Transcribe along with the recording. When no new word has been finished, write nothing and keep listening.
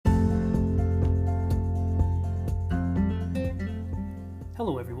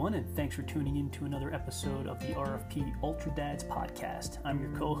Hello, everyone, and thanks for tuning in to another episode of the RFP Ultra Dads podcast. I'm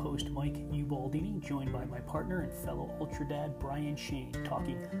your co-host, Mike Ubaldini, joined by my partner and fellow Ultra Dad, Brian Shane,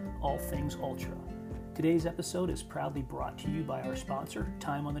 talking all things Ultra. Today's episode is proudly brought to you by our sponsor,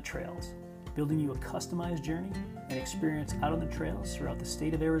 Time on the Trails, building you a customized journey and experience out on the trails throughout the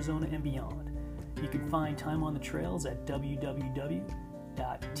state of Arizona and beyond. You can find Time on the Trails at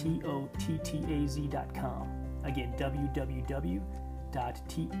www.tottaz.com. Again, www.tottaz.com.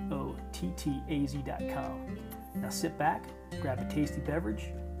 Now sit back, grab a tasty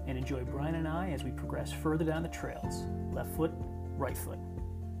beverage, and enjoy Brian and I as we progress further down the trails. Left foot, right foot.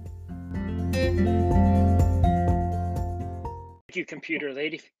 Thank you, computer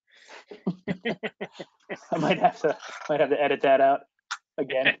lady. I might have to edit that out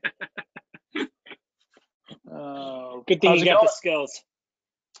again. Good thing how's you it got going? the skills.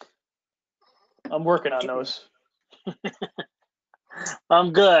 I'm working on those.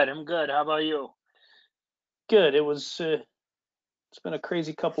 I'm good. How about you? Good. It's been a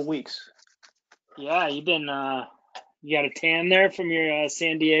crazy couple weeks. Yeah, you got a tan there from your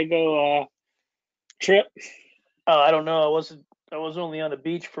San Diego trip? Oh, I don't know. I was only on the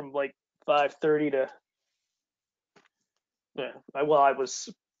beach from like 5:30 to. Yeah, I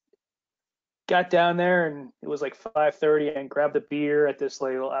got down there and it was like 5:30 and grabbed a beer at this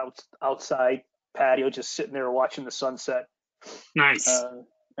little outside patio, just sitting there watching the sunset. Nice.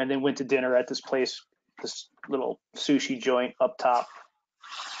 And then went to dinner at this little sushi joint up top,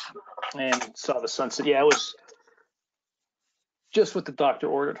 and saw the sunset. Yeah, it was just what the doctor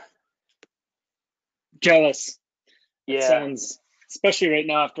ordered. Jealous. Yeah. Sounds, especially right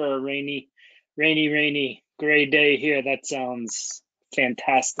now after a rainy, gray day here, that sounds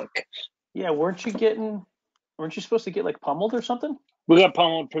fantastic. Yeah, weren't you supposed to get like pummeled or something? We got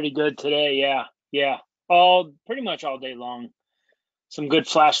pummeled pretty good today, yeah. Pretty much all day long. Some good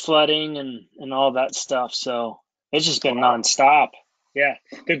flash flooding and all that stuff. So it's just been nonstop. Yeah.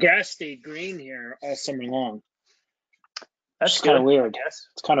 The grass stayed green here all summer long. That's kind of weird. Yes.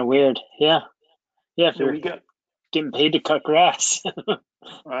 It's kind of weird. Yeah. Yeah, if There you're you go. getting paid to cut grass.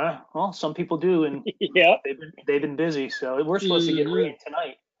 Well, some people do, and Yeah. they've been busy. So we're supposed to get rain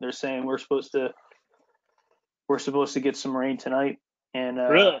tonight. They're saying we're supposed to get some rain tonight, and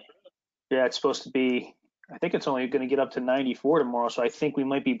Really? yeah, it's supposed to be. I think it's only going to get up to 94 tomorrow, so I think we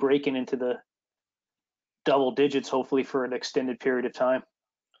might be breaking into the double digits, hopefully for an extended period of time.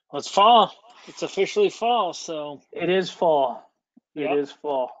 Well, it's fall. It's officially fall, so. It is fall. Yep. It is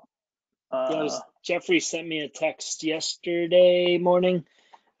fall. Jeffrey sent me a text yesterday morning.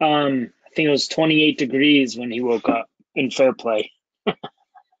 I think it was 28 degrees when he woke up in Fairplay.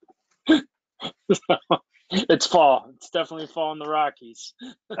 So, it's fall. It's definitely fall in the Rockies.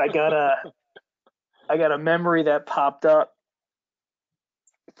 I got a memory that popped up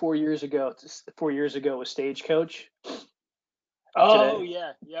 4 years ago. 4 years ago was Stagecoach. Oh,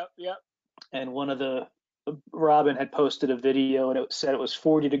 today. yeah. Yep. And Robin had posted a video, and it said it was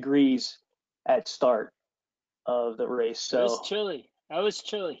 40 degrees at start of the race. So it was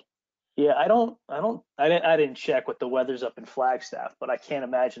chilly. Yeah, I didn't check what the weather's up in Flagstaff, but I can't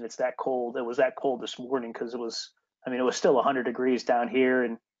imagine it's that cold. It was that cold this morning because it was still 100 degrees down here,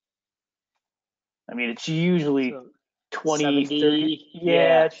 and it's usually 20, 70, 30.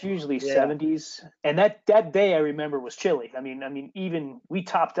 Yeah, it's usually 70s. And that day I remember was chilly. Even we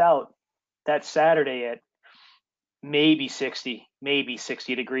topped out that Saturday at maybe 60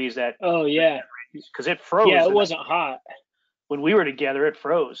 degrees. Oh, yeah. Because it froze. Yeah, it wasn't hot. When we were together, it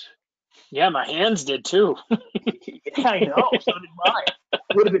froze. Yeah, my hands did too. Yeah, I know. So did mine.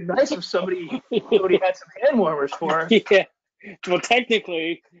 It would have been nice if somebody had some hand warmers for us. Yeah. Well,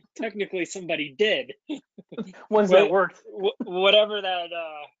 technically somebody did. Ones that worked. Whatever that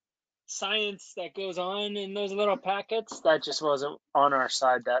science that goes on in those little packets, that just wasn't on our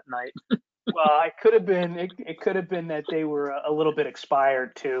side that night. Well, it could have been. It could have been that they were a little bit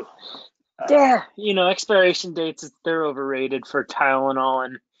expired too. Yeah, expiration dates, they're overrated for Tylenol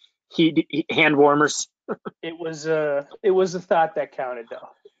and hand warmers. It was the thought that counted, though.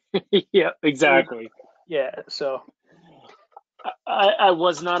 Yeah, exactly. Yeah, so I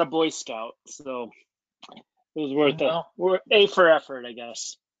was not a Boy Scout, so it was worth it. A for effort, I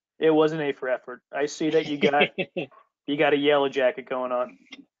guess. It was an A for effort. I see that you got a yellow jacket going on.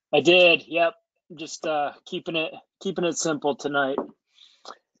 I did. Yep. Just keeping it simple tonight.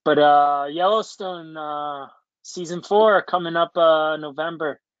 But Yellowstone season 4 coming up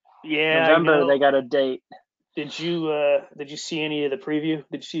November. Yeah, November they got a date. Did you see any of the preview?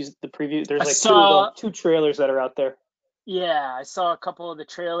 Did you see the preview? There's I saw two trailers that are out there. Yeah, I saw a couple of the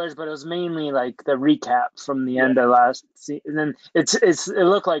trailers, but it was mainly like the recap from the Yeah. end of last season. And then it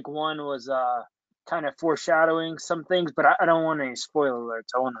looked like one was kind of foreshadowing some things, but I don't want any spoiler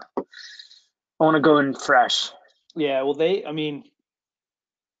alerts. I wanna go in fresh. Yeah, well, I mean,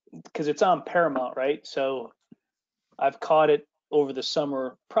 because it's on Paramount, right? So I've caught it over the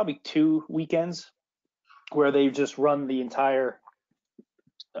summer, probably 2 weekends, where they just run the entire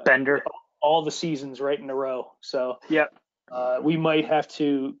Bender. all the seasons right in a row. So Yep. we might have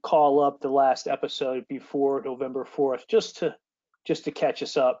to call up the last episode before November 4th just to catch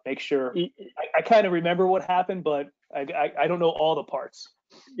us up. Make sure I kind of remember what happened, but I don't know all the parts.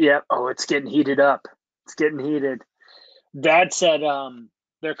 Yep. Oh, it's getting heated up. It's getting heated. Dad said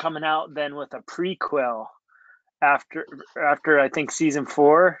they're coming out then with a prequel after I think season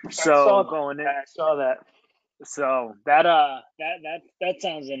 4. So going in. I saw that. So that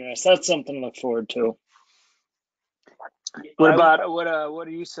sounds interesting. That's something to look forward to. What are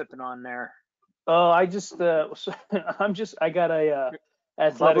you sipping on there? Oh, I just I got a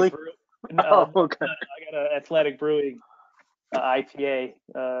athletic brew. Okay. I got an athletic brewing IPA,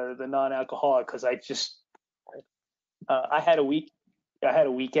 the non-alcoholic, because I had a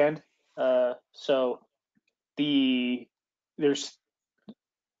weekend. So there's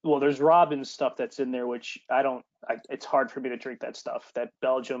Robin's stuff that's in there, which it's hard for me to drink that stuff. That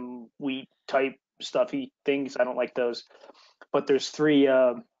Belgium wheat type stuffy things, I don't like those. But there's three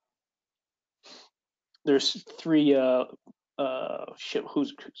who's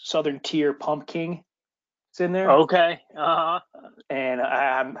Southern Tier Pumpkin. It's in there. Okay. And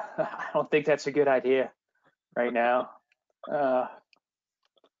I don't think that's a good idea right now.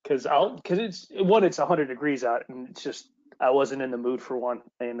 Because it's 100 degrees out, and it's just I wasn't in the mood for one.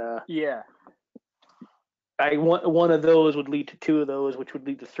 And yeah, I want one of those would lead to 2 of those, which would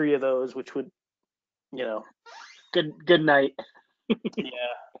lead to 3 of those, which would, good night.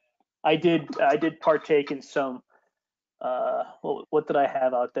 Yeah, I did partake in some. What did I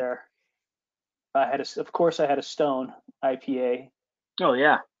have out there? Of course I had a Stone IPA. Oh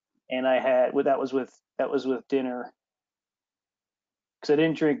yeah. And I had that was with dinner, because I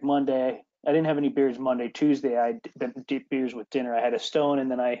didn't drink Monday. I didn't have any beers Monday. Tuesday I did beers with dinner. I had a Stone, and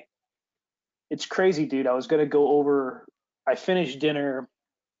then it's crazy, dude. I was gonna go over. I finished dinner,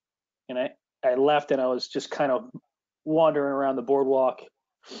 and I left, and I was just kind of wandering around the boardwalk.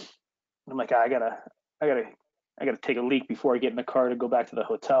 I'm like, I gotta take a leak before I get in the car to go back to the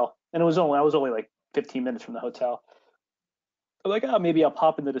hotel. And I was only like 15 minutes from the hotel. I'm like, maybe I'll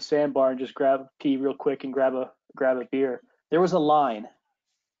pop into the Sandbar and just grab a pee real quick and grab a beer. There was a line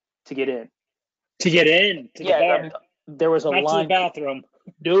to get in. The bar. I mean, there was a Not line to the bathroom.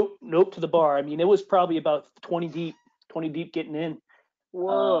 Nope, to the bar. I mean, it was probably about 20 deep getting in.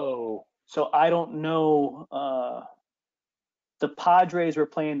 Whoa. So I don't know. The Padres were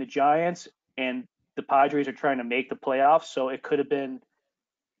playing the Giants, and the Padres are trying to make the playoffs. So it could have been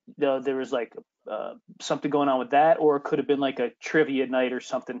there was like something going on with that, or it could have been like a trivia night or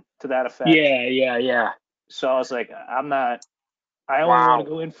something to that effect. Yeah. So I was like, I only want to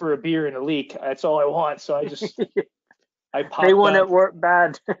go in for a beer and a leak. That's all I want. So I just I popped. They want it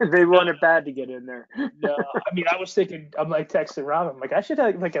bad. They want it bad to get in there. No, I mean, I was thinking, I'm like texting Robin, I'm like, I should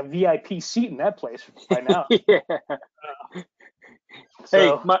have like a VIP seat in that place by now. Yeah.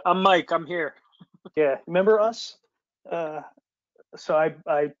 Hey, I'm Mike. I'm here. Yeah, remember us? So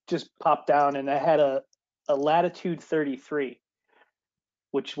I just popped down, and I had a Latitude 33,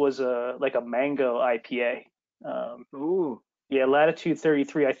 which was like a mango IPA. Ooh. Yeah, Latitude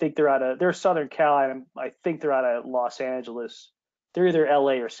 33. I think they're Southern Cal, and I think they're out of Los Angeles. They're either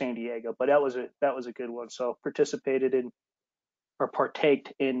LA or San Diego, but that was a good one. So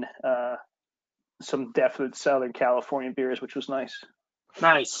partaked in some definite Southern California beers, which was nice.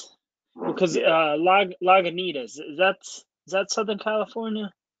 Nice. Because Lagunitas, is that Southern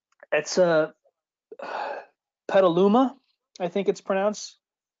California? It's Petaluma, I think it's pronounced,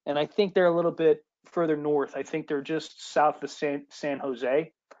 and I think they're a little bit further north. I think they're just south of San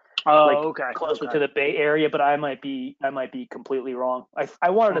Jose. Oh, okay. Closer to the Bay Area, but I might be completely wrong. I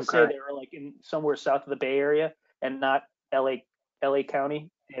wanted to say they were like in somewhere south of the Bay Area and not LA County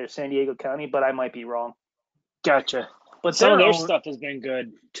or San Diego County, but I might be wrong. Gotcha. But some of their stuff has been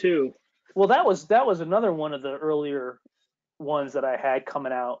good too. Well, that was another one of the earlier ones that I had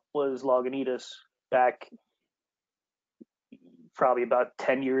coming out was Lagunitas back probably about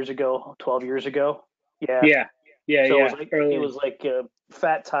 10 years ago, 12 years ago. Yeah. So it was like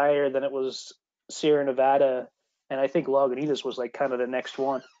Fat Tire, then it was Sierra Nevada, and I think Lagunitas was like kind of the next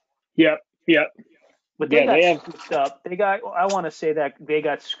one. Yep. But they got scooped up. I want to say that they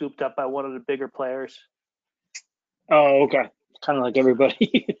got scooped up by one of the bigger players. Oh, okay. Kind of like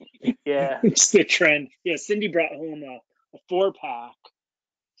everybody. Yeah. It's the trend. Yeah, Cindy brought home a 4-pack,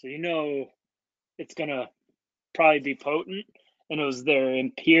 so it's gonna probably be potent. And it was their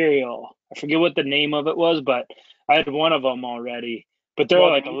Imperial. I forget what the name of it was, but I had one of them already. But they're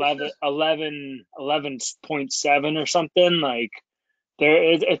like Margaritas? 11.7 or something. Like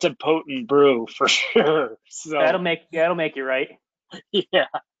it's a potent brew for sure. So That'll make you right. yeah,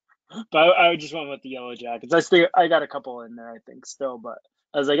 but I just went with the Yellow Jackets. I got a couple in there, I think, still. But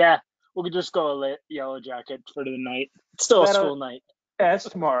I was like, we could just go a Yellow Jacket for the night. It's still a That'll school night. That's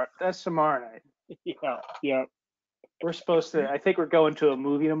tomorrow. That's tomorrow night. Yeah, yeah. We're supposed to. I think we're going to a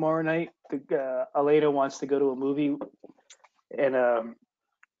movie tomorrow night. Elena wants to go to a movie, and I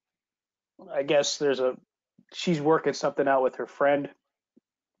guess she's working something out with her friend.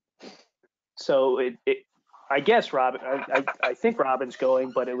 So I guess Robin. I think Robin's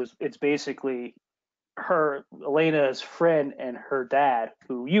going, but it's basically Elena's friend and her dad,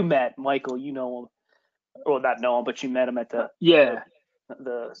 who you met, Michael. You know him, well, not know him, but you met him at the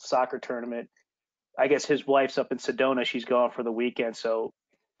soccer tournament. I guess his wife's up in Sedona. She's gone for the weekend. So,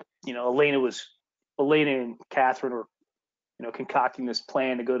 Elena and Catherine were, concocting this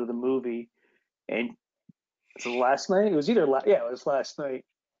plan to go to the movie. And was it last night? It was it was last night.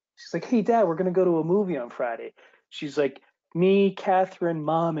 She's like, "Hey, Dad, we're going to go to a movie on Friday." She's like, "Me, Catherine,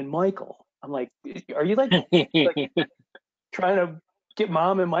 Mom, and Michael." I'm like, "Are you like trying to get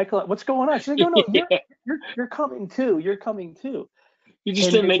Mom and Michael? What's going on?" She's like, "No, you're coming too. You're coming too." You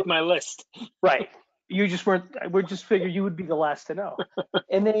just didn't make my list. Right. You just weren't. We just figured you would be the last to know.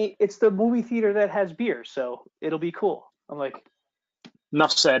 And it's the movie theater that has beer, so it'll be cool. I'm like,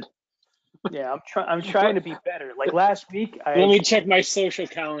 enough said. Yeah, I'm trying to be better. Like last week, let me check my social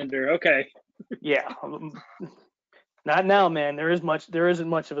calendar. Okay. Yeah. Not now, man. There isn't much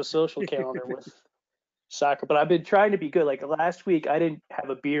of a social calendar with soccer, but I've been trying to be good. Like last week, I didn't have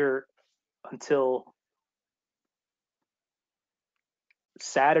a beer until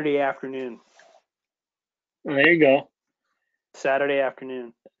Saturday afternoon. There you go. Saturday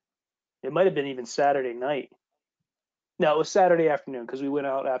afternoon. It might have been even Saturday night. No, it was Saturday afternoon because we went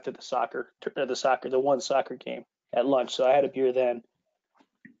out after the one soccer game at lunch. So I had a beer then,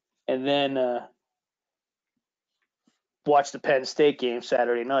 and then watched the Penn State game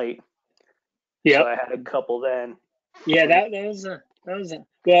Saturday night. Yeah. So I had a couple then. Yeah, that was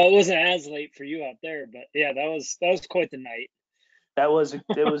well, it wasn't as late for you out there, but yeah, that was quite the night. It was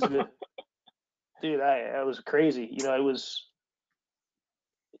dude, I was crazy. It was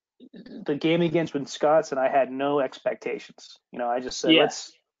the game against Wisconsin. I had no expectations. I just said,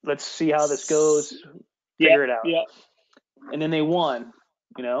 let's see how this goes, figure it out. Yeah. And then they won,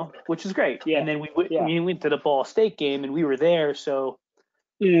 which is great. Yeah. And then we went to the Ball State game and we were there, so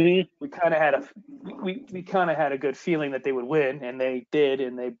we kind of had a good feeling that they would win, and they did,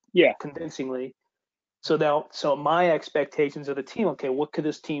 and they convincingly. So my expectations of the team, okay, what could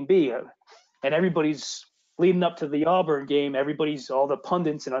this team be? And everybody's leading up to the Auburn game. All the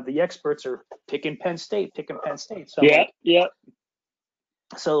pundits and the experts are picking Penn State. So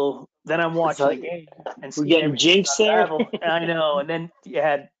So then I'm watching the game and we're getting jinxed there. I know, and then you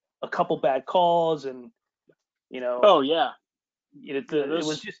had a couple bad calls, and Oh yeah. It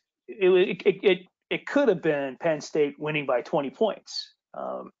could have been Penn State winning by 20 points.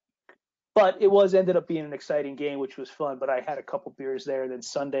 But it ended up being an exciting game, which was fun. But I had a couple beers there. And then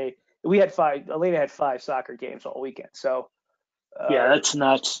Sunday, Elena had 5 soccer games all weekend. So that's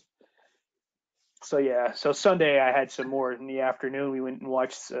nuts. So Sunday I had some more in the afternoon. We went and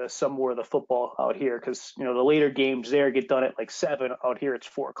watched some more of the football out here because the later games there get done at like 7. Out here it's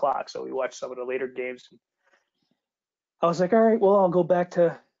 4:00. So we watched some of the later games. I was like, all right, well, I'll go back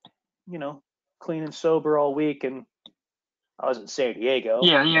to clean and sober all week, and I was in San Diego.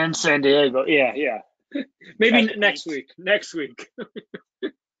 Yeah, you're in San Diego. Yeah. Maybe next week.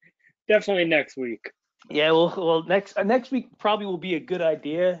 Definitely next week. Yeah, well, next week probably will be a good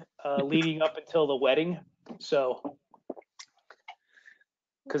idea, leading up until the wedding. So,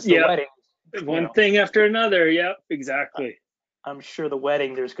 because the wedding, one thing after another. Yep, exactly. I'm sure the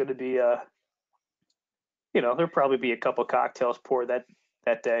wedding, there's going to be there'll probably be a couple cocktails poured that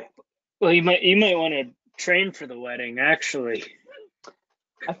day. Well, you might want to train for the wedding, actually.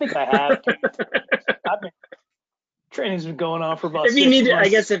 I think I have. Training's been going on for about. If you need to, I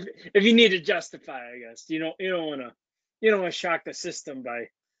guess if you need to justify, I guess you don't want to shock the system by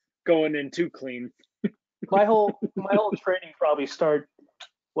going in too clean. my whole training probably started.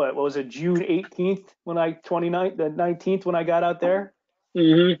 What was it? June 18th when the 19th when I got out there.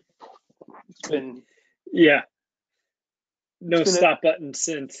 Mm-hmm. It's been no stop button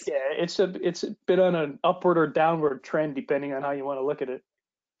since. Yeah, it's been on an upward or downward trend depending on how you want to look at it.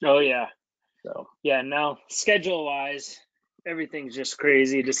 Oh yeah. So Yeah, now schedule wise, everything's just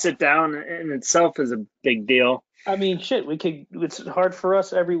crazy. To sit down in itself is a big deal. I mean, shit, it's hard for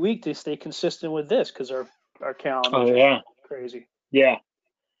us every week to stay consistent with this because our calendars are crazy. Yeah.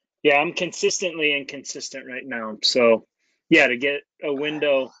 Yeah, I'm consistently inconsistent right now. So yeah, to get a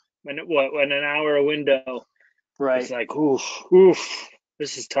window when an hour a window, right? It's like oof,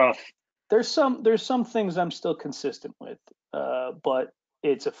 this is tough. There's some things I'm still consistent with, but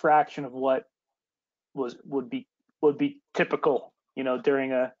it's a fraction of what would be typical,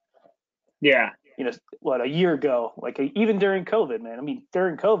 during a a year ago, even during COVID, man. I mean,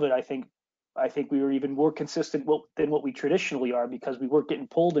 during COVID, I think we were even more consistent than what we traditionally are because we weren't getting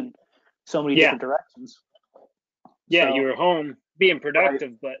pulled in so many different directions. Yeah, so, you were home being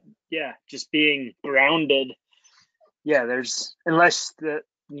productive, right. But yeah, just being grounded. Yeah, unless you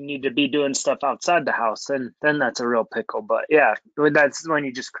need to be doing stuff outside the house, then that's a real pickle. But yeah, that's when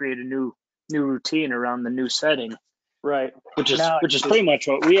you just create a new routine around the new setting. Right. Which is pretty much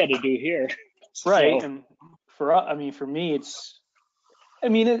what we had to do here. Right. So. And for me, this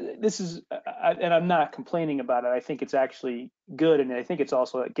is, and I'm not complaining about it. I think it's actually good. And I think it's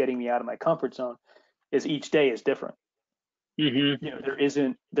also getting me out of my comfort zone is each day is different. Mm-hmm.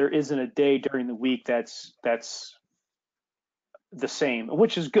 There isn't a day during the week that's the same,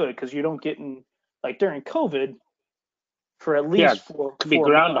 which is good because you don't get in during COVID for at least four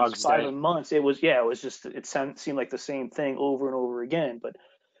months, 5 months. It seemed like the same thing over and over again. But,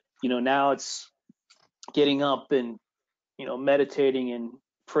 now it's getting up and, meditating and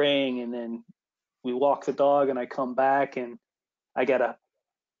praying. And then we walk the dog and I come back and I got a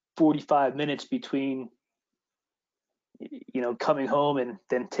 45 minutes between, coming home and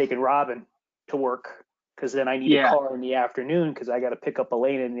then taking Robin to work. Because then I need a car in the afternoon because I got to pick up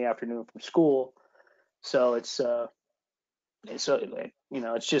Elena in the afternoon from school. So it's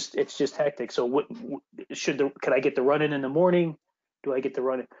it's just hectic. So could I get the run in the morning? Do I get the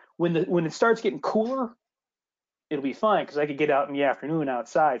run in when it starts getting cooler? It'll be fine because I could get out in the afternoon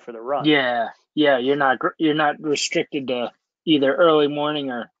outside for the run. Yeah, you're not restricted to either early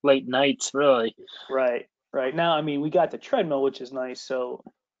morning or late nights, really. Right now. I mean, we got the treadmill, which is nice. So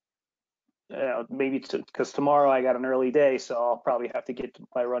maybe because tomorrow I got an early day, so I'll probably have to get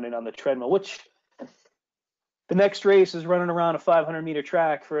my run in on the treadmill, which the next race is running around a 500-meter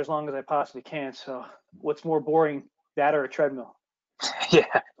track for as long as I possibly can. So what's more boring, that or a treadmill?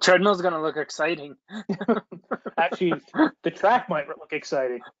 Yeah, treadmill's going to look exciting. Actually, the track might look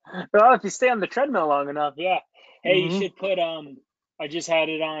exciting. Well, if you stay on the treadmill long enough, yeah. Hey, You should put, I just had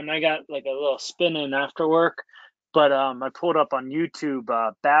it on. I got like a little spin in after work, but I pulled up on YouTube,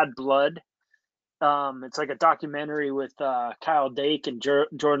 Bad Blood. It's like a documentary with Kyle Dake and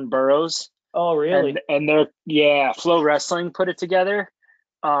Jordan Burroughs. Oh, really? And they're Flow Wrestling put it together.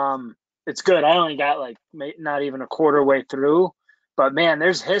 It's good. I only got not even a quarter way through, but man,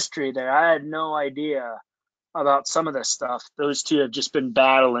 there's history there. I had no idea about some of this stuff. Those two have just been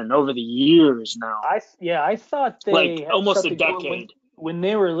battling over the years now. I thought they had almost a decade when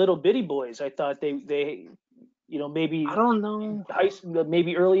they were little bitty boys. I thought they maybe I don't know,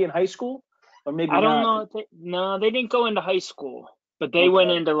 maybe early in high school, or maybe I don't know. No, they didn't go into high school, but they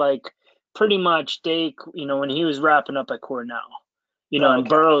went into pretty much Dake, when he was wrapping up at Cornell, and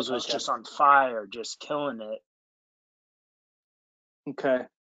Burroughs was just on fire, just killing it. Okay.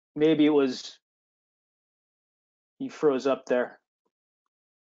 Maybe it was, he froze up there.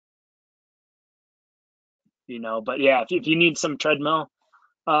 But yeah, if you need some treadmill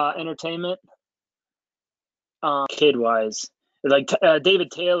entertainment, kid-wise,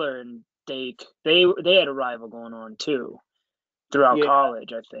 David Taylor and Dake, they had a rival going on too throughout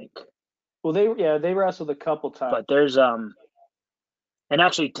college, I think. Well, they wrestled a couple times. But there's and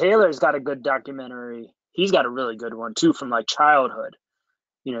actually Taylor's got a good documentary. He's got a really good one too from childhood.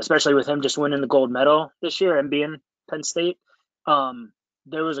 Especially with him just winning the gold medal this year and being Penn State.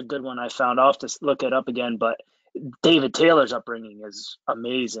 There was a good one I found. I'll have to look it up again, but David Taylor's upbringing is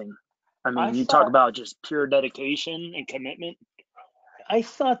amazing. I mean, you talk about just pure dedication and commitment. I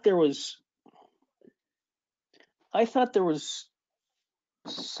thought there was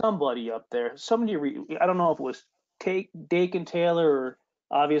somebody up there. I don't know if it was Dake and Taylor, or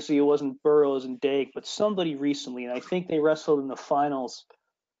obviously it wasn't Burroughs and Dake, but somebody recently, and I think they wrestled in the finals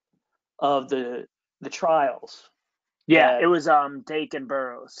of the trials. Yeah, it was Dake and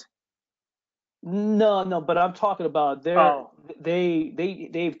Burroughs. No, but I'm talking about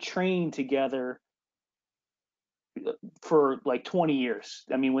they've trained together for 20 years.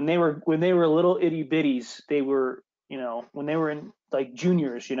 I mean, when they were little itty bitties, they were when they were in like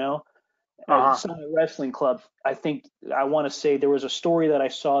juniors, Uh-huh. Summit Wrestling Club. I think I want to say there was a story that I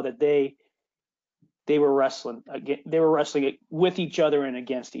saw that they were wrestling again. They were wrestling with each other and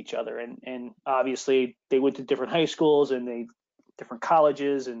against each other, and obviously they went to different high schools and they different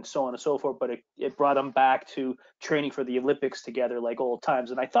colleges and so on and so forth. But it brought them back to training for the Olympics together like old times.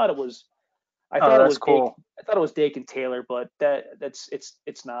 And I thought it was Oh, that's cool. I thought it was Dake and Taylor, but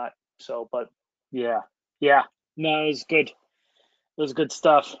it's not. So, but Yeah. Yeah. No, it was good. It was good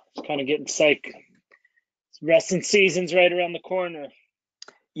stuff. It's kind of getting psych. Wrestling season's right around the corner.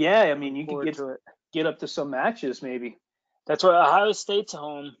 yeah, I mean, you could Forward to it. get up to some matches maybe. That's why Ohio State's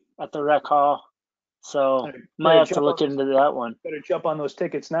home at the Rec Hall. So might Better have to jump look on into that one. Better jump on those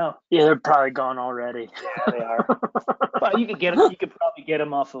tickets now. Yeah, they're probably gone already. Yeah, they are. But you could get them. You could probably get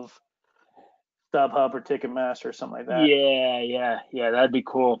them off of StubHub or Ticketmaster or something like that. Yeah. That'd be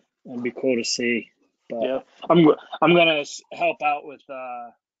cool. That'd be cool to see. But Yeah. I'm gonna help out with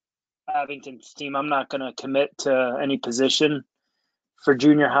Abington's team. I'm not gonna commit to any position for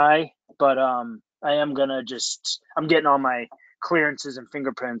junior high, but I am gonna I'm getting all my clearances and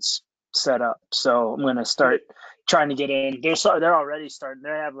fingerprints set up. So I'm gonna start trying to get in. They're already starting. They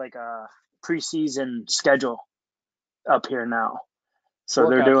have like a preseason schedule up here now. So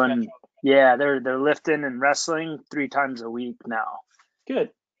they're Workout doing schedule. they're lifting and wrestling 3 times a week now.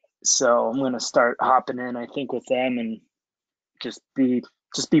 Good. So I'm gonna start hopping in, I think, with them and just be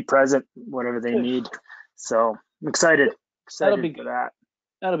present, whatever they Good. need. So I'm excited That'll be for good. that.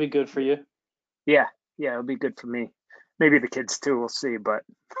 That'll be good for you. Yeah, it'll be good for me. Maybe the kids too. We'll see, but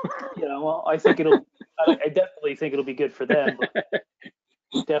Well, I think I definitely think it'll be good for them, but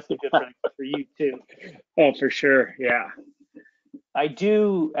definitely good for you too. Oh, for sure. Yeah. I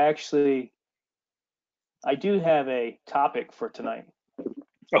do have a topic for tonight.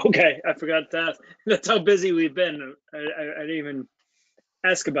 Okay, I forgot to ask. That's how busy we've been. I didn't even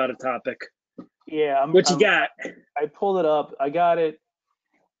ask about a topic. Yeah, What you got? I pulled it up. I got it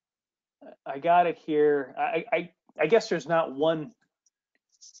here. I guess there's not one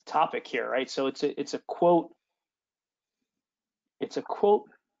topic here, right? So it's a quote. It's a quote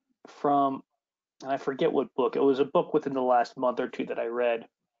from, and I forget what book. It was a book within the last month or two that I read,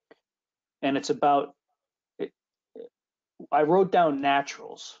 and it's about. I wrote down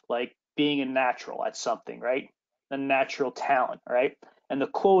naturals, like being a natural at something, right? A natural talent, right? And the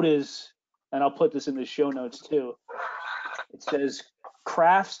quote is, and I'll put this in the show notes too. It says,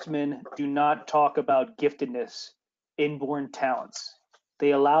 craftsmen do not talk about giftedness, inborn talents.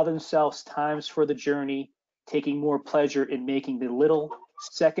 They allow themselves times for the journey, taking more pleasure in making the little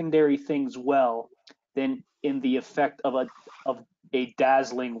secondary things well than in the effect of a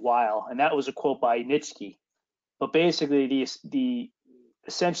dazzling while. And that was a quote by Nietzsche. But basically, the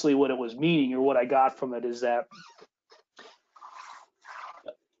essentially what it was meaning, or what I got from it, is that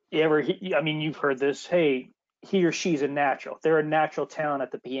you've heard this. Hey, he or she's a natural. They're a natural talent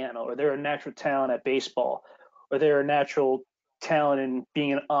at the piano, or they're a natural talent at baseball, or they're a natural talent in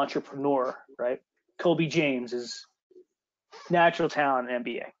being an entrepreneur, right? Kobe James is natural talent in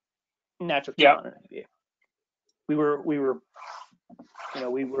NBA. Natural talent in NBA. We were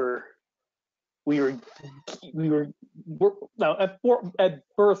now at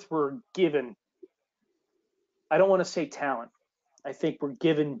birth we're given, I don't want to say talent. I think we're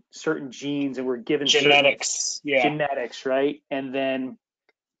given certain genes and we're given genetics. Genetics, right? And then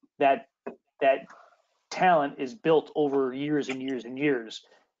that talent is built over years and years and years.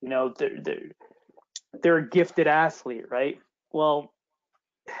 They're a gifted athlete, right? Well,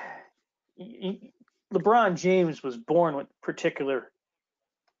 LeBron James was born with particular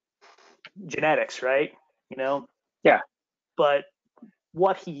genetics, right? Yeah. But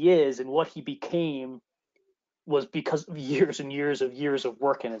what he is and what he became was because of years and years of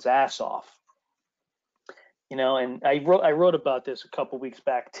working his ass off. And I wrote about this a couple weeks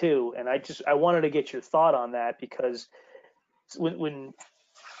back too, and I wanted to get your thought on that, because when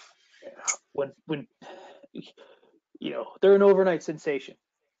they're an overnight sensation.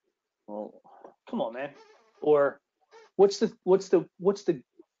 Well, come on, man. Or what's the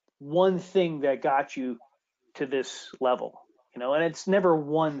one thing that got you to this level? And it's never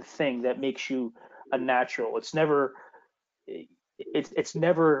one thing that makes you a natural. It's never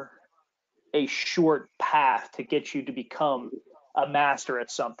a short path to get you to become a master at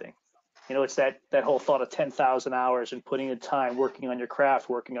something. It's that whole thought of 10,000 hours and putting in time, working on your craft.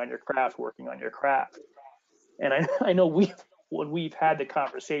 And I know when we've had the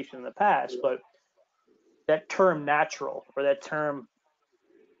conversation in the past, but that term natural, or that term,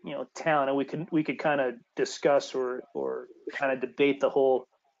 talent, and we could kind of discuss or kind of debate the whole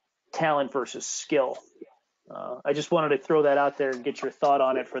talent versus skill, I just wanted to throw that out there and get your thought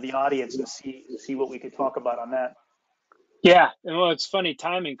on it for the audience and see what we could talk about on that. Yeah, and well, it's funny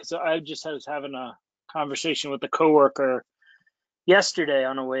timing because I just was having a conversation with a coworker yesterday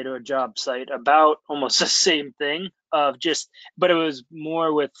on a way to a job site about almost the same thing of just, but it was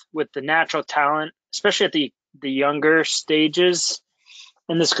more with the natural talent, especially at the younger stages.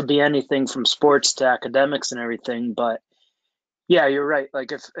 And this could be anything from sports to academics and everything, but yeah, you're right.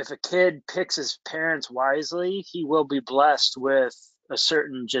 Like if a kid picks his parents wisely, he will be blessed with a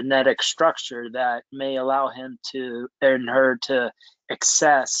certain genetic structure that may allow him to and her to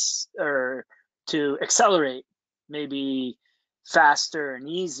access or to accelerate maybe faster and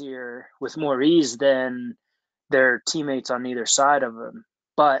easier with more ease than their teammates on either side of them.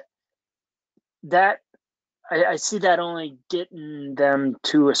 But that I see that only getting them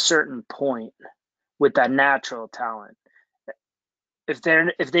to a certain point with that natural talent. If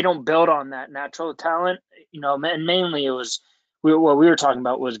they don't build on that natural talent, and mainly it was what we were talking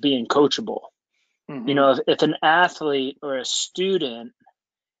about was being coachable. Mm-hmm. If an athlete or a student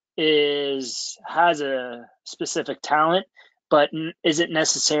has a specific talent, but isn't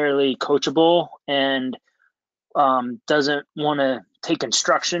necessarily coachable and doesn't want to take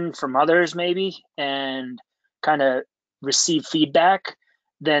instruction from others, maybe, and kind of receive feedback,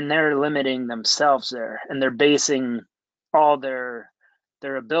 then they're limiting themselves there, and they're basing all their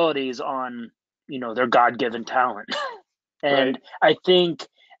abilities on their God-given talent. And Right. I think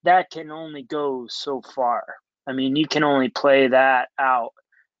that can only go so far. I mean, you can only play that out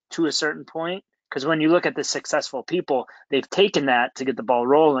to a certain point, because when you look at the successful people, they've taken that to get the ball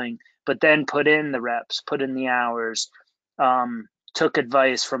rolling, but then put in the reps, put in the hours, took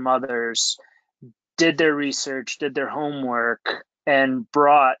advice from others, did their research, did their homework, and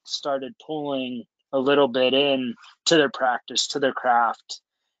started pulling a little bit in to their practice, to their craft.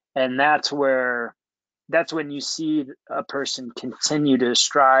 And that's when you see a person continue to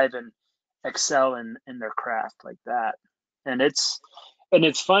strive and excel in their craft like that. And it's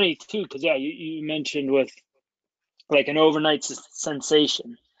funny too, because yeah, you mentioned with like an overnight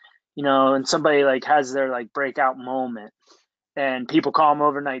sensation, and somebody like has their like breakout moment, and people call them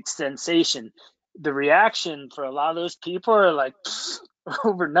overnight sensation. The reaction for a lot of those people are like,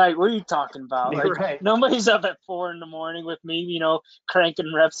 overnight, what are you talking about? You're Like, right. nobody's up at 4 a.m. with me,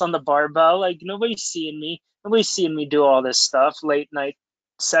 cranking reps on the barbell. Like, nobody's seeing me. Nobody's seeing me do all this stuff, late night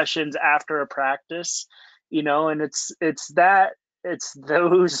sessions after a practice, and it's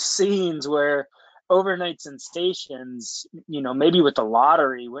those scenes where overnight sensations, maybe with the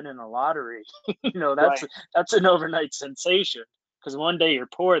lottery, winning a lottery, that's Right. that's an overnight sensation, because one day you're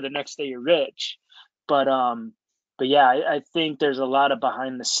poor, the next day you're rich. But yeah, I think there's a lot of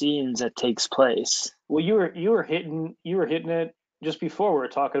behind the scenes that takes place. Well, you were hitting it just before. We were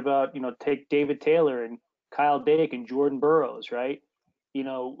talking about, take David Taylor and Kyle Dake and Jordan Burroughs, right? You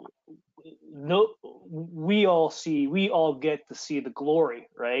know, no, we all get to see the glory,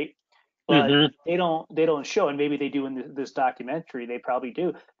 right? But Hmm. they don't show, and maybe they do in this documentary. They probably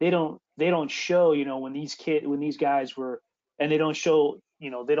do. They don't show, when these guys were, and they don't show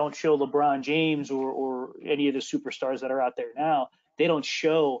LeBron James or any of the superstars that are out there now. They don't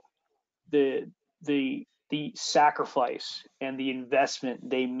show the the sacrifice and the investment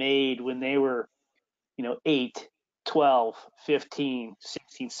they made when they were 8, 12, 15,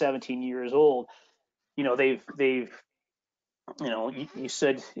 16, 17 years old. They've you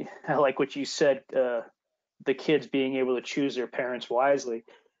said, I like what you said, the kids being able to choose their parents wisely.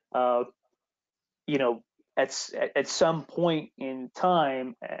 uh, you know at some point in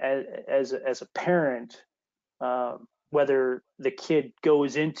time, as a parent, whether the kid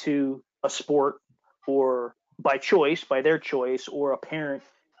goes into a sport or by their choice, or a parent,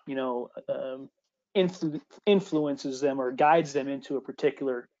 influences them or guides them into a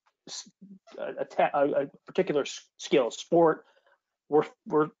particular a particular skill, sport.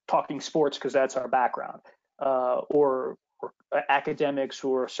 We're talking sports because that's our background, or academics,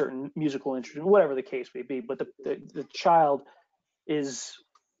 or a certain musical instrument, whatever the case may be. But the child is,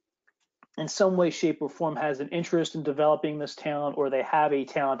 in some way, shape, or form, has an interest in developing this talent, or they have a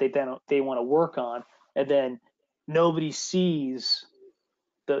talent they want to work on, and then nobody sees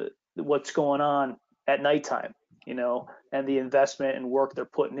what's going on at nighttime, and the investment and work they're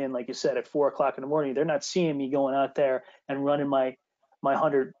putting in. Like you said, at 4 o'clock in the morning, they're not seeing me going out there and running my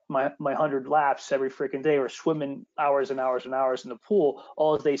 100 laps every freaking day, or swimming hours and hours and hours in the pool.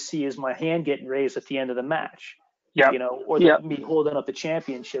 All they see is my hand getting raised at the end of the match, Yep. or Yep. me holding up the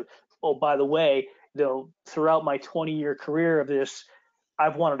championship. Oh, by the way, throughout my 20-year career of this,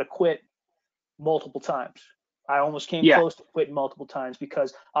 I've wanted to quit multiple times. I almost came Yeah. close to quitting multiple times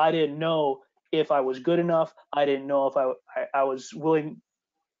because I didn't know if I was good enough. I didn't know if I was willing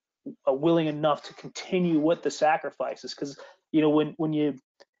enough to continue with the sacrifices. Because when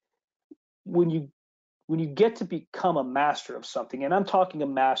you get to become a master of something, and I'm talking a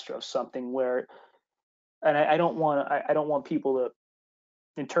master of something where, and I don't want people to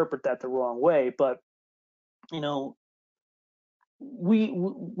interpret that the wrong way, but you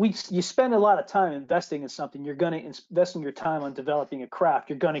spend a lot of time investing in something. You're going to investing your time on developing a craft.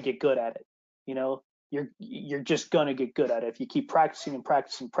 You're going to get good at it. You're just going to get good at it. If you keep practicing and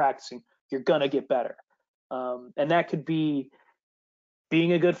practicing, you're going to get better. And that could be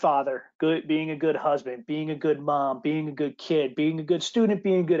being a good father, being a good husband, being a good mom, being a good kid, being a good student,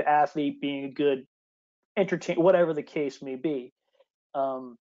 being a good athlete, being a good entertainer, whatever the case may be.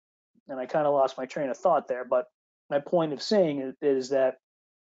 And I kind of lost my train of thought there, but my point of saying is that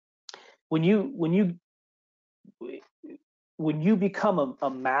when you become a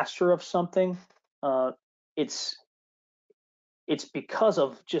master of something, it's because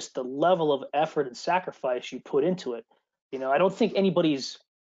of just the level of effort and sacrifice you put into it. I don't think nobody's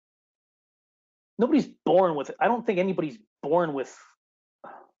born with it. I don't think anybody's born with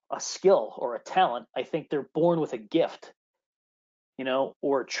a skill or a talent. I think they're born with a gift,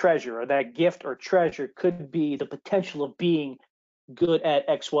 or a treasure, or that gift or treasure could be the potential of being good at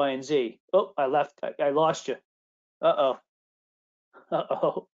X, Y, and Z. Oh, I lost you. Uh-oh.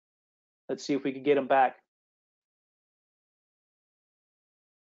 Let's see if we can get him back.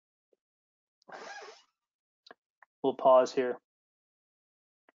 We'll pause here.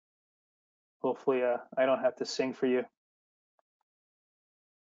 Hopefully, I don't have to sing for you.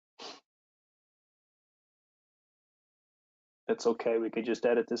 That's okay. We could just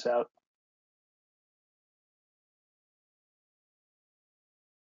edit this out.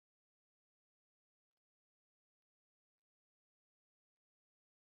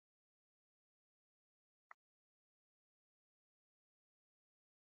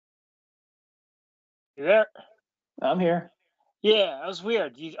 You there? I'm here. Yeah, that was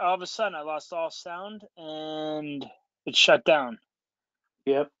weird. All of a sudden, I lost all sound and it shut down.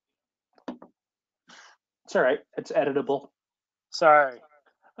 Yep. It's all right. It's editable. Sorry.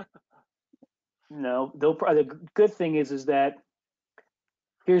 No, the good thing is that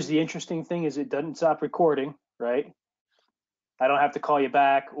here's the interesting thing: is it doesn't stop recording, right? I don't have to call you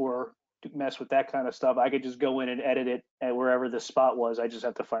back or mess with that kind of stuff. I could just go in and edit it at wherever the spot was. I just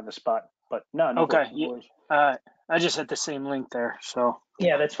have to find the spot. But no Okay. worries. I just hit the same link there, so.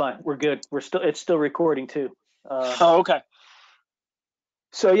 Yeah, that's fine. We're good. It's still recording too. Okay.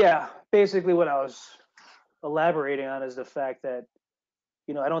 So yeah, basically what I was elaborating on is the fact that,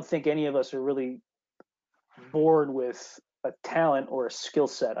 I don't think any of us are really born with a talent or a skill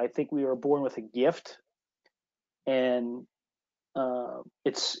set. I think we are born with a gift, and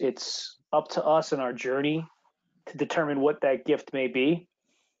it's up to us in our journey to determine what that gift may be,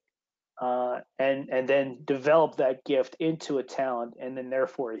 and then develop that gift into a talent, and then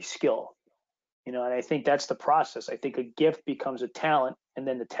therefore a skill. And I think that's the process. I think a gift becomes a talent, and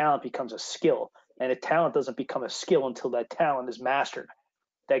then the talent becomes a skill, and a talent doesn't become a skill until that talent is mastered.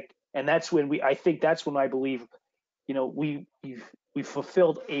 That's when I believe, we've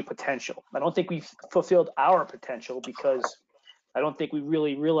fulfilled a potential. I don't think we've fulfilled our potential, because I don't think we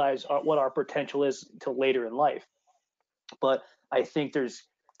really realize what our potential is until later in life. But I think there's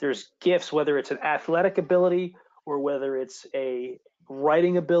gifts, whether it's an athletic ability, or whether it's a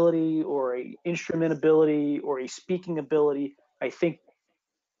writing ability, or a instrument ability, or a speaking ability. I think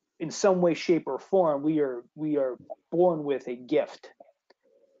in some way, shape, or form, we are born with a gift,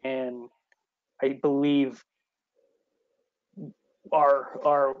 and I believe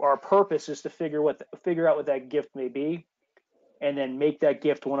our purpose is to figure out what that gift may be, and then make that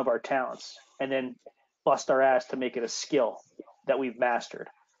gift one of our talents, and then bust our ass to make it a skill that we've mastered.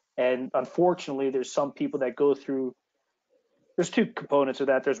 And unfortunately, there's some people that there's two components of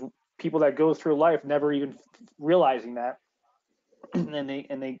that. There's people that go through life never even realizing that, and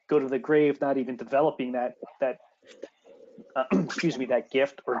they go to the grave not even developing that that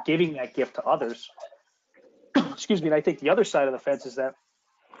gift, or giving that gift to others. And I think the other side of the fence is that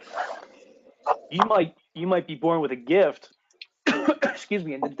you might be born with a gift,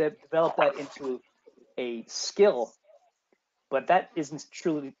 and develop that into a skill, but that isn't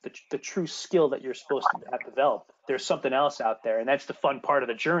truly the true skill that you're supposed to have developed. There's something else out there, and that's the fun part of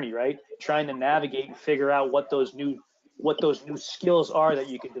the journey, right? Trying to navigate and figure out what those new skills are that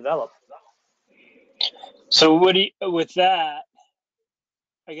you can develop. So with that,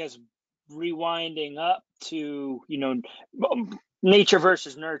 I guess, rewinding up to, nature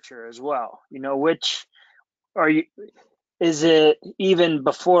versus nurture as well, which are you, is it even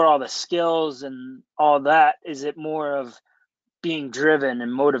before all the skills and all that? Is it more of being driven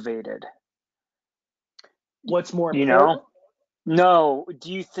and motivated? What's more You know? important? No.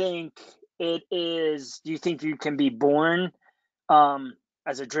 Do you think it is? Do you think you can be born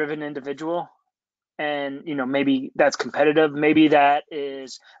as a driven individual? And maybe that's competitive. Maybe that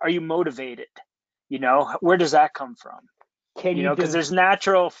is. Are you motivated? Where does that come from? Can you Because there's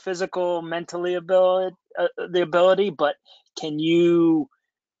natural, physical, mentally ability, the ability, but can you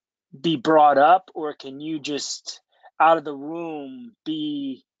be brought up, or can you just out of the womb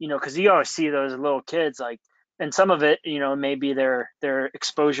be, because you always see those little kids, like, and some of it, maybe their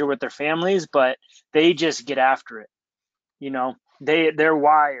exposure with their families, but they just get after it. They're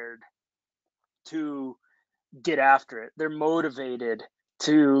wired to get after it. They're motivated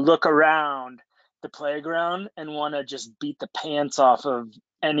to look around the playground and want to just beat the pants off of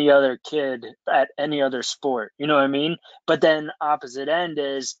any other kid at any other sport. You know what I mean? But then opposite end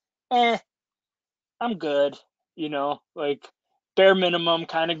is, I'm good, like bare minimum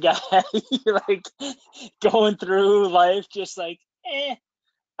kind of guy, like going through life just like,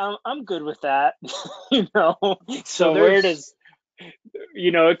 I'm good with that, So So where there's does,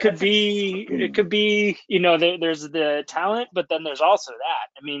 it could be, there's the talent, but then there's also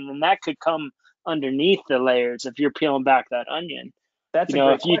that. I mean, and that could come underneath the layers if you're peeling back that onion. that's a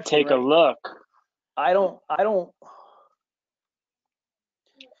great If you question, take a right? look. I don't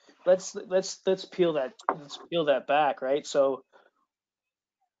let's peel that back, right? So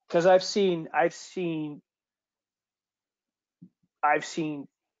because I've seen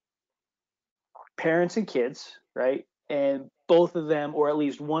parents and kids, right? And both of them, or at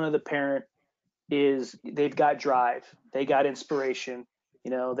least one of the parent, they've got drive, they got inspiration,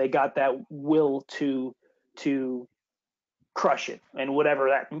 they got that will to crush it, and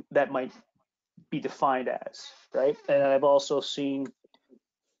whatever that might be defined as, right? And I've also seen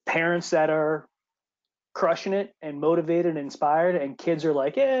parents that are crushing it and motivated and inspired, and kids are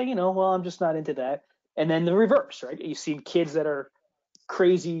like, yeah, well, I'm just not into that. And then the reverse, right? You see kids that are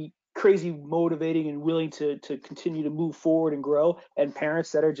crazy motivating and willing to continue to move forward and grow, and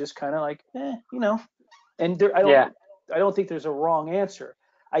parents that are just kind of like, and there, Yeah. I don't think there's a wrong answer.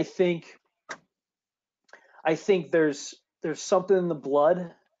 I think there's something in the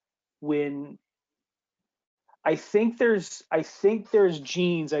blood when I think there's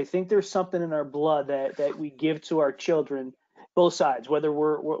genes. I think there's something in our blood that we give to our children, both sides, whether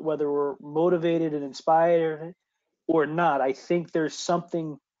we're motivated and inspired or not. I think there's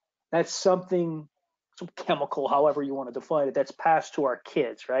something, some chemical, however you want to define it, that's passed to our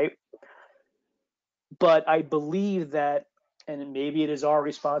kids, right? But I believe that, and maybe it is our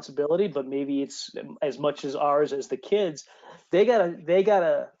responsibility, but maybe it's as much as ours as the kids. They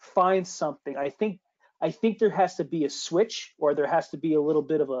gotta find something. I think there has to be a switch, or there has to be a little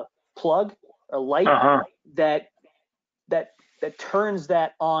bit of a plug, a light Uh-huh. that that that turns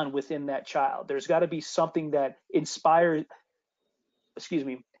that on within that child. There's got to be something that inspires, excuse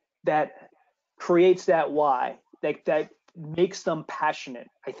me, that creates that why, that makes them passionate.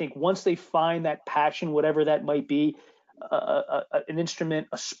 I think once they find that passion, whatever that might be, an instrument,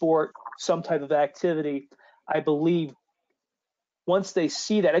 a sport, some type of activity, I believe once they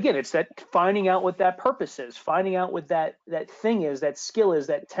see that, again, it's that finding out what that purpose is, finding out what that thing is, that skill is,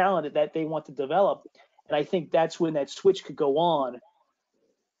 that talent that they want to develop. And I think that's when that switch could go on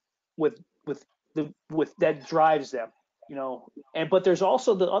with that drives them, And but there's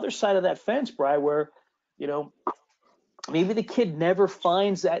also the other side of that fence, Brian, where you know maybe the kid never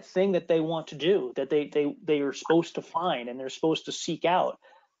finds that thing that they want to do, that they are supposed to find and they're supposed to seek out,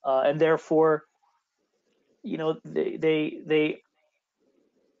 and therefore they're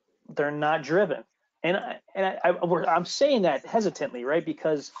not driven. I'm saying that hesitantly, right?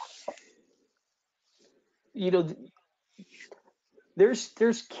 Because you know there's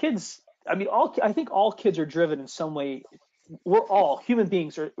kids. I mean, I think all kids are driven in some way. We're all human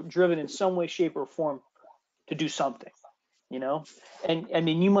beings are driven in some way, shape, or form to do something, And I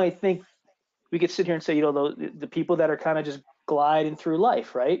mean, you might think we could sit here and say, the people that are kind of just gliding through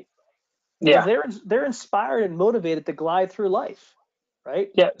life, right? Well, Yeah. they're inspired and motivated to glide through life, right?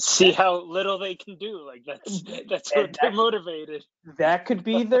 Yeah. See how little they can do. Like that's what And they're motivated. that could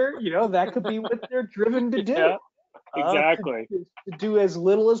be that could be what they're driven to do. Yeah. Exactly. To do as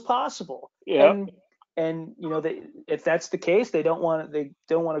little as possible. Yeah. And if that's the case, they don't want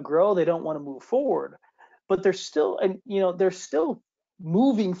to grow, they don't want to move forward, but they're still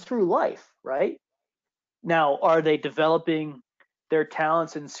moving through life, right? Now, are they developing their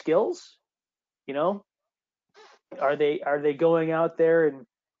talents and skills? Are they going out there and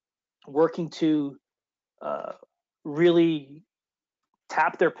working to really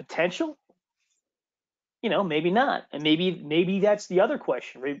tap their potential? Maybe not. And maybe that's the other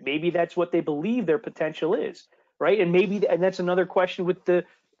question, right? Maybe that's what they believe their potential is, right? And that's another question with the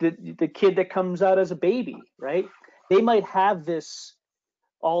kid that comes out as a baby, right? They might have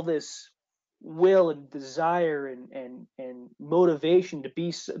all this will and desire and motivation to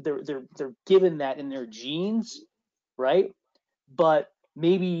be, they're given that in their genes, right? But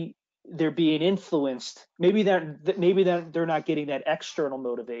maybe they're being influenced. Maybe they're not getting that external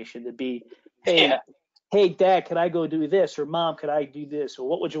motivation to be, hey, Yeah. hey, Dad, could I go do this? Or Mom, could I do this? Or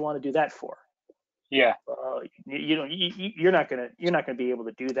what would you want to do that for? Yeah. You're not gonna be able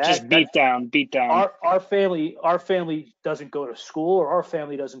to do that. Just beat down. Our family doesn't go to school, or our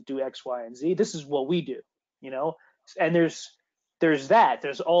family doesn't do X, Y, and Z. This is what we do, And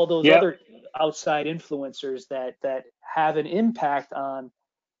there's all those Yep. other outside influencers that have an impact on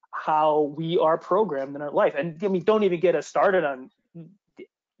how we are programmed in our life. And I mean, don't even get us started on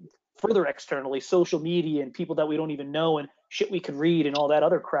further externally, social media and people that we don't even know and shit we could read and all that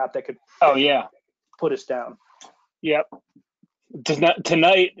other crap that could put us down. Yep.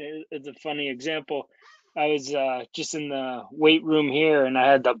 Tonight is a funny example. I was just in the weight room here, and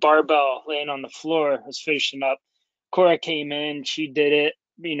I had the barbell laying on the floor. I was finishing up. Cora came in, she did it,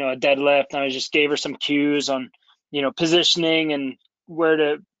 a deadlift, and I just gave her some cues on, positioning and where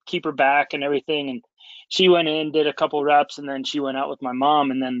to keep her back and everything. And she went in, did a couple reps, and then she went out with my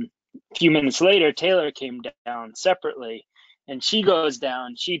mom. And then a few minutes later, Taylor came down separately, and she goes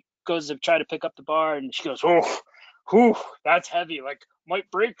down. She goes to try to pick up the bar, and she goes, "Oh, whew, that's heavy. Like, might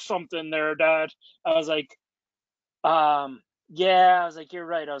break something there, Dad." I was like, yeah, I was like, "You're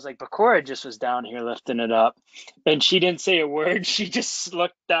right." I was like, "But Cora just was down here lifting it up." And she didn't say a word. She just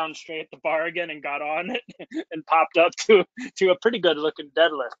looked down straight at the bar again and got on it and popped up to a pretty good looking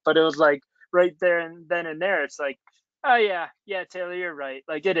deadlift. But it was like right there and then and there, it's like, "Oh yeah, Taylor, you're right.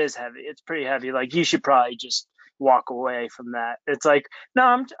 Like, it is heavy. It's pretty heavy. Like, you should probably just walk away from that." It's like,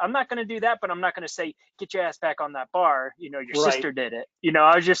 no, I'm not gonna do that, but I'm not gonna say, "Get your ass back on that bar. Your Right. sister did it."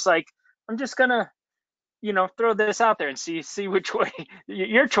 I was just like, I'm just gonna throw this out there and see which way,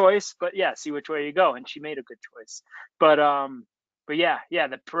 your choice, but yeah, see which way you go. And she made a good choice. But yeah,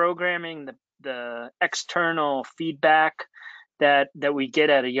 the programming, the external feedback that we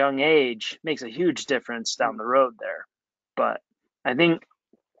get at a young age makes a huge difference down the road there. But I think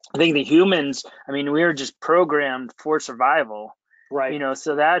the humans, I mean, we are just programmed for survival, right?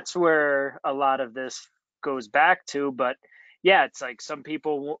 So that's where a lot of this goes back to. But yeah, it's like some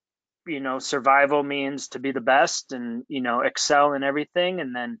people, survival means to be the best and, excel in everything.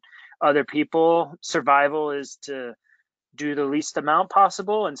 And then other people, survival is to do the least amount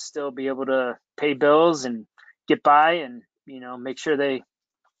possible and still be able to pay bills and get by and, make sure they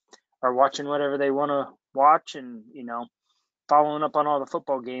are watching whatever they want to watch and, following up on all the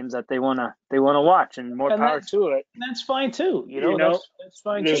football games that they want to watch, and more power to it. That's fine too. That's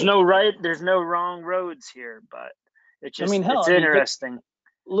fine there's too. There's no wrong roads here, but it's just, it's interesting.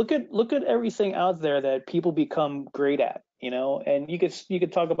 Look at everything out there that people become great at, and you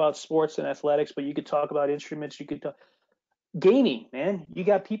could talk about sports and athletics, but you could talk about instruments, you could talk gaming, man. You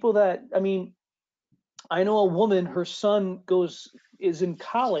got people that, I mean, I know a woman, her son is in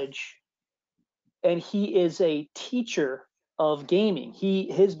college and he is a teacher of gaming.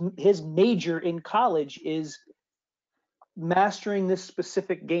 His major in college is mastering this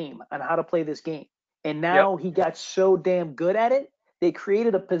specific game and how to play this game. And now he got so damn good at it, they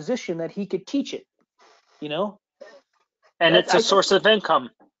created a position that he could teach it, And it's a source of income.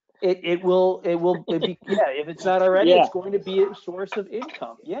 It will be, if it's not already, it's going to be a source of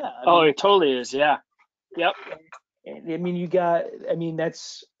income. Yeah. It totally is. Yeah. Yep. I mean,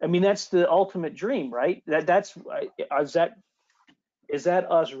 that's the ultimate dream, right? Is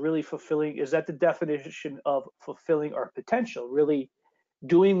that us really fulfilling? Is that the definition of fulfilling our potential? Really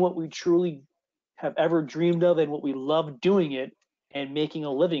doing what we truly have ever dreamed of and what we love doing it and making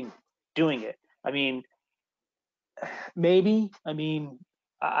a living doing it. I mean, maybe. I mean,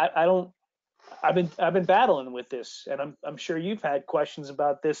 I don't. I've been battling with this, and I'm sure you've had questions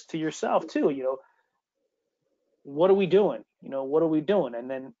about this to yourself too. What are we doing? What are we doing? And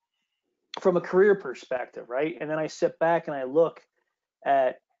then from a career perspective, right? And then I sit back and I look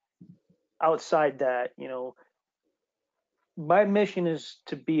at outside that, my mission is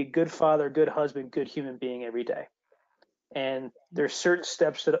to be a good father, good husband, good human being every day. And there's certain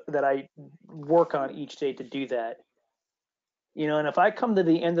steps that I work on each day to do that. And if I come to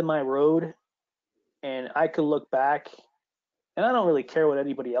the end of my road and I could look back, and I don't really care what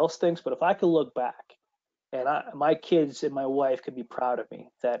anybody else thinks, but if I could look back And my kids and my wife could be proud of me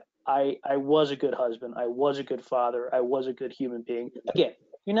that I was a good husband. I was a good father. I was a good human being. Again,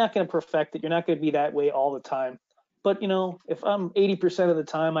 you're not going to perfect it. You're not going to be that way all the time. But, if I'm 80% of the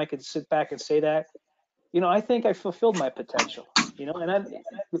time, I could sit back and say that, I think I fulfilled my potential, and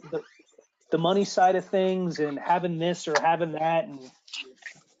the money side of things and having this or having that. And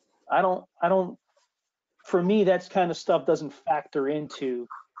I don't, for me, that's kind of stuff doesn't factor into,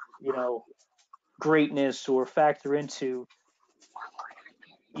 greatness or factor into,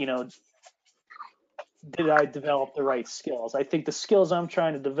 you know, did I develop the right skills? I think the skills I'm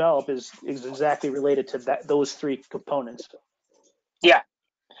trying to develop is exactly related to those three components. Yeah.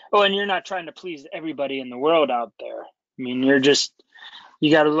 Oh, and you're not trying to please everybody in the world out there. I mean,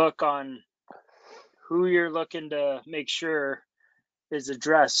 you got to look on who you're looking to make sure is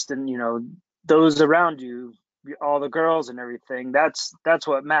addressed, and those around you, all the girls and everything. That's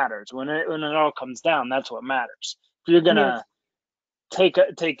what matters when it all comes down. That's what matters. If you're gonna take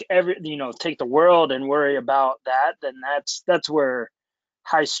the world and worry about that, then that's where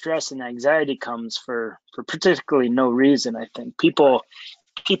high stress and anxiety comes for particularly no reason. I think people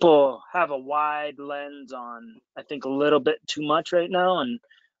have a wide lens on, I think, a little bit too much right now, and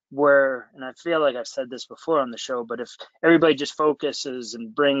I feel like I've said this before on the show, but if everybody just focuses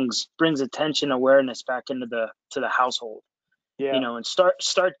and brings attention, awareness back into the household, and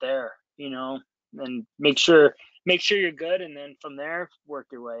start there, and make sure you're good, and then from there work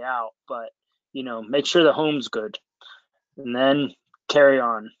your way out. But make sure the home's good, and then carry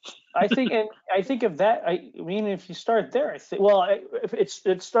on. I think of that. I mean, if you start there, I think. Well,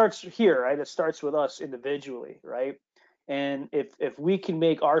 it starts here, right? It starts with us individually, right? And if we can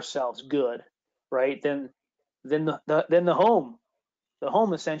make ourselves good, right, then the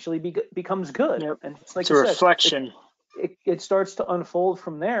home essentially becomes good. Yep. And it's like it's a reflection. It starts to unfold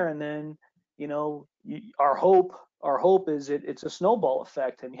from there, and then our hope is it's a snowball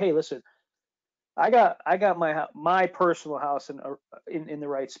effect. And hey, listen, I got my personal house in the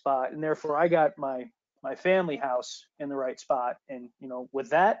right spot, and therefore I got my family house in the right spot. And with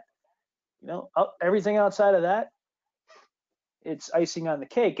that, everything outside of that, it's icing on the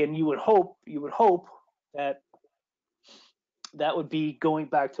cake. And you would hope that would be going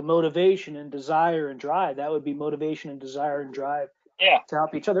back to motivation and desire and drive. That would be motivation and desire and drive. Yeah. To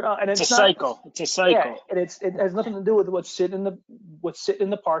help each other out. And it's a cycle. It's a cycle. Yeah, and it has nothing to do with what's sitting in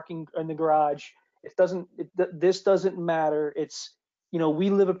the parking in the garage. This doesn't matter. It's we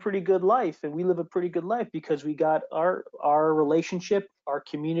live a pretty good life, and we live a pretty good life because we got our relationship, our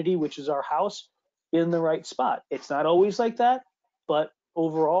community, which is our house, in the right spot. It's not always like that, but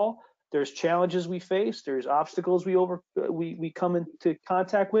overall, there's challenges we face, there's obstacles we come into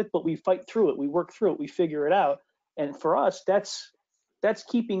contact with, but we fight through it, we work through it, we figure it out. And for us, that's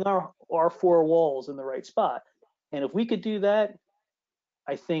keeping our four walls in the right spot. And if we could do that,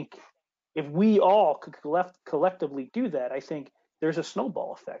 I think if we all could collectively do that, I think there's a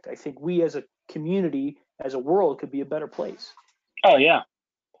snowball effect. I think we as a community, as a world, could be a better place. Oh, yeah.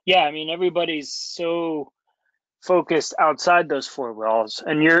 Yeah, I mean, everybody's so focused outside those four walls.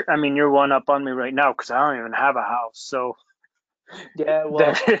 And you're one up on me right now because I don't even have a house. So yeah,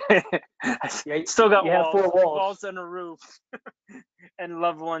 well, I still got walls and a roof and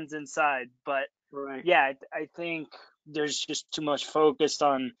loved ones inside. But right. Yeah, I think there's just too much focused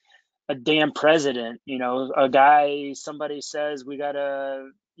on a damn president. A guy, somebody says we gotta,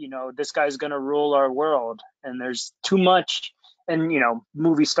 this guy's gonna rule our world, and there's too much. And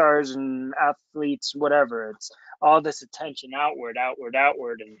movie stars and athletes, whatever, it's all this attention outward,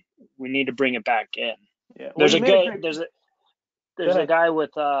 and we need to bring it back in. Yeah. There's a guy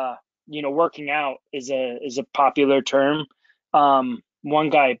with working out is a popular term. One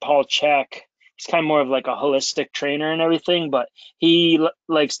guy, Paul Chek, he's kind of more of like a holistic trainer and everything, but he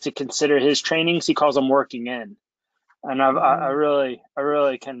likes to consider his trainings, he calls them working in. And I really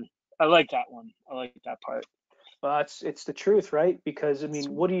like that one. I like that part. Well, it's the truth, right? Because I mean,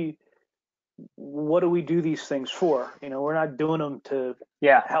 what do we do these things for? We're not doing them to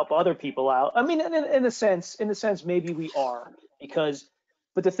help other people out. I mean, in a sense, maybe we are,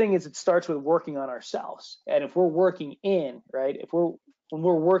 but the thing is, it starts with working on ourselves. And if we're working in, right? When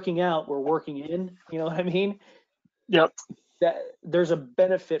we're working out, we're working in. You know what I mean? Yep. That there's a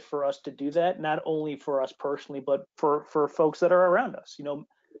benefit for us to do that, not only for us personally, but for folks that are around us.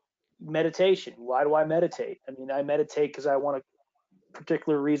 Meditation. Why do I meditate? I mean, I meditate because I want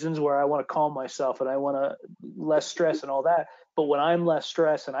particular reasons where I want to calm myself and I want to less stress and all that. But when I'm less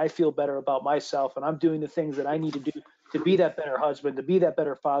stressed and I feel better about myself and I'm doing the things that I need to do to be that better husband, to be that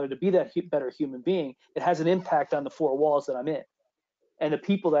better father, to be that better human being, it has an impact on the four walls that I'm in and the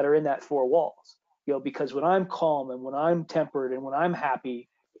people that are in that four walls. because when I'm calm and when I'm tempered and when I'm happy,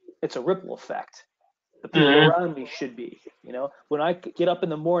 it's a ripple effect. The people around me should be, when I get up in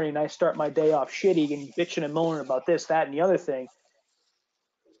the morning and I start my day off shitty and bitching and moaning about this, that, and the other thing,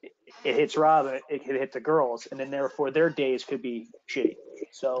 it hits Rob, it could hit the girls, and then therefore their days could be shitty.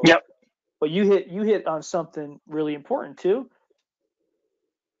 So, Yep. But you hit on something really important too.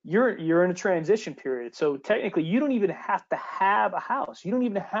 You're in a transition period, so technically you don't even have to have a house. You don't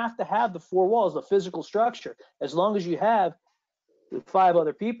even have to have the four walls, the physical structure, as long as you have 5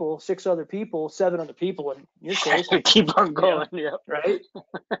 other people, 6 other people, 7 other people in your case. Keep on going. Yeah. Right.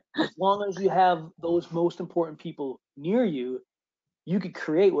 As long as you have those most important people near you, you could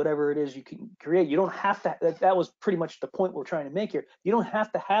create whatever it is you can create. You don't have to. That was pretty much the point we're trying to make here. You don't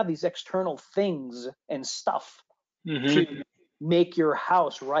have to have these external things and stuff to make your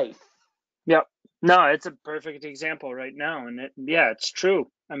house right. Yep. No, it's a perfect example right now, and it's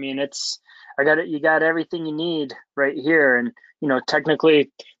true. I mean, you got everything you need right here, and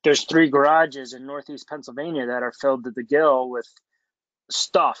technically there's 3 garages in Northeast Pennsylvania that are filled to the gill with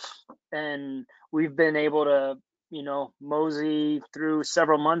stuff, and we've been able to mosey through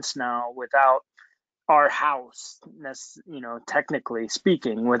several months now without our house, technically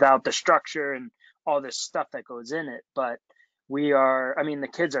speaking, without the structure and all this stuff that goes in it. But the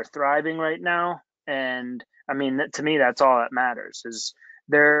kids are thriving right now, and to me that's all that matters, is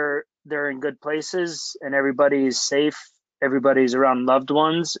they're in good places and everybody's safe, everybody's around loved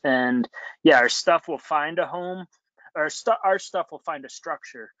ones, and our stuff will find a home. Our stuff will find a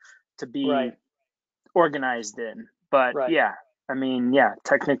structure to be organized in. But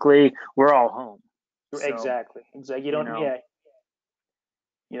technically we're all home. So, exactly. You don't.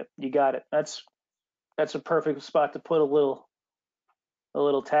 Yep. You got it. That's a perfect spot to put a little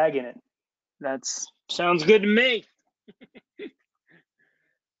tag in it. Sounds good to me.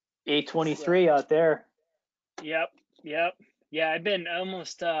 8:23 out there. Yep. Yeah, I've been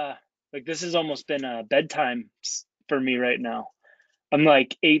almost this has almost been bedtime for me right now. I'm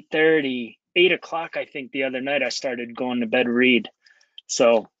like 8:30, 8 o'clock. I think the other night I started going to bed read.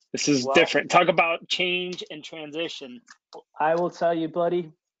 So this is different. Talk about change and transition. I will tell you,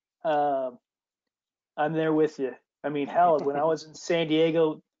 buddy. I'm there with you. I mean, hell, when I was in San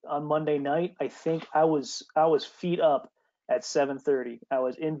Diego on Monday night, I think I was feet up at 7:30. I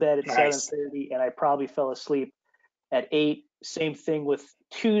was in bed at 7:30, and I probably fell asleep at 8. Same thing with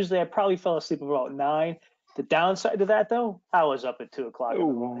Tuesday. I probably fell asleep about 9. The downside to that, though, I was up at 2 o'clock.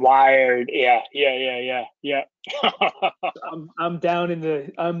 Wired, yeah. I'm down in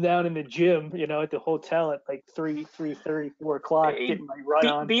the gym, at the hotel at like 3:30, 4 o'clock, getting my run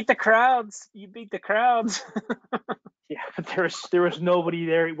on. Beat the crowds. You beat the crowds. Yeah, but there was nobody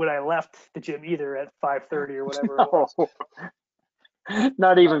there when I left the gym either at 5:30 or whatever it was.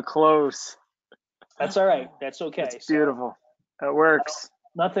 Not even close. That's all right. That's okay. It's beautiful. It works.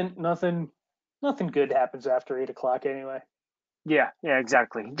 Nothing good happens after 8 o'clock anyway. Yeah,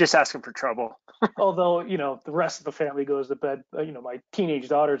 exactly. Just asking for trouble. Although, the rest of the family goes to bed. My teenage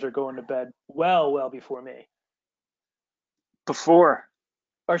daughters are going to bed well before me. Before?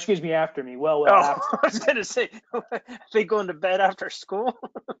 Or excuse me, after me. Well after. I was going to say, are they going to bed after school?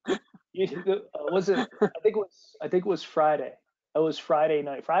 Was it? I think it was Friday. It was Friday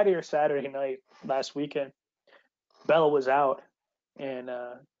night, Friday or Saturday night last weekend. Bella was out, and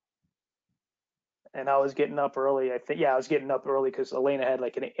I was getting up early. I was getting up early because Elena had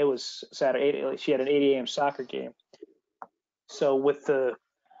it was Saturday. She had an 8 a.m. soccer game. So with the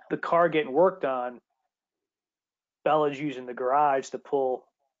car getting worked on, Bella's using the garage to pull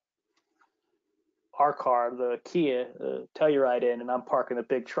our car, the Kia, the Telluride in, and I'm parking a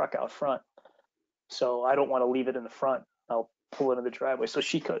big truck out front. So I don't want to leave it in the front. I'll pull it in the driveway. So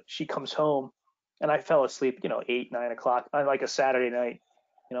she comes home, and I fell asleep, 8, 9 o'clock on like a Saturday night.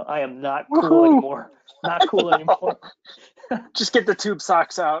 I am not cool anymore. Not cool anymore. Just get the tube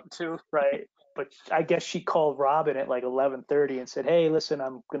socks out too. Right. But I guess she called Robin at like 11:30 and said, "Hey, listen,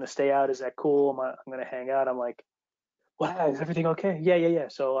 I'm going to stay out. Is that cool? I'm going to hang out." I'm like, "What? Is everything okay?" Yeah.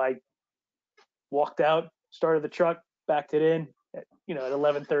 So I walked out, started the truck, backed it in at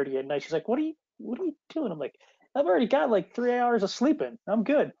 11:30 at night. She's like, what are you doing? I'm like, I've already got like 3 hours of sleeping. I'm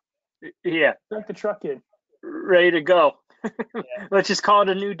good. Yeah. Back the truck in. Ready to go. Yeah. Let's just call it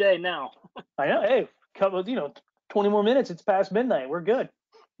a new day now. I know. Hey, couple 20 more minutes. It's past midnight. We're good.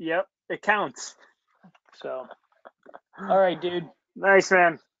 Yep. It counts. So, all right, dude. Nice,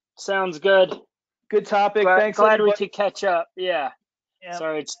 man. Sounds good. Good topic. Thanks. Glad we could catch up. Yeah. Yep.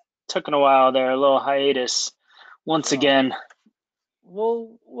 Sorry, it's taken a while there. A little hiatus. Once again.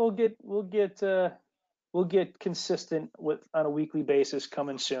 We'll get consistent on a weekly basis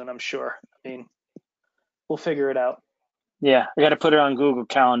coming soon. I'm sure. I mean, we'll figure it out. Yeah, I got to put it on Google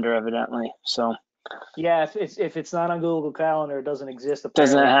Calendar, evidently. So Yeah, if it's not on Google Calendar, it doesn't exist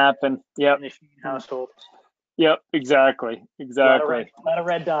doesn't apparently happen. Yep. in the Sheen household. Yep. Exactly. A Exactly. lot of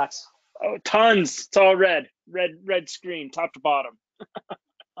red dots. Oh, tons. It's all red. Red screen, top to bottom.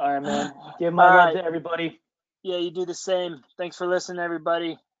 All right, man. Give my All love right. to everybody. Yeah, you do the same. Thanks for listening,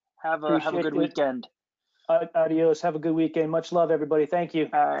 everybody. Have a Appreciate good it. weekend. Adios. Have a good weekend. Much love, everybody. Thank you.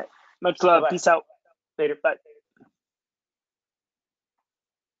 All right. Much love. Bye-bye. Peace out. Later. Bye.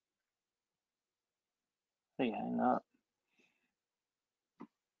 Hey, hang up.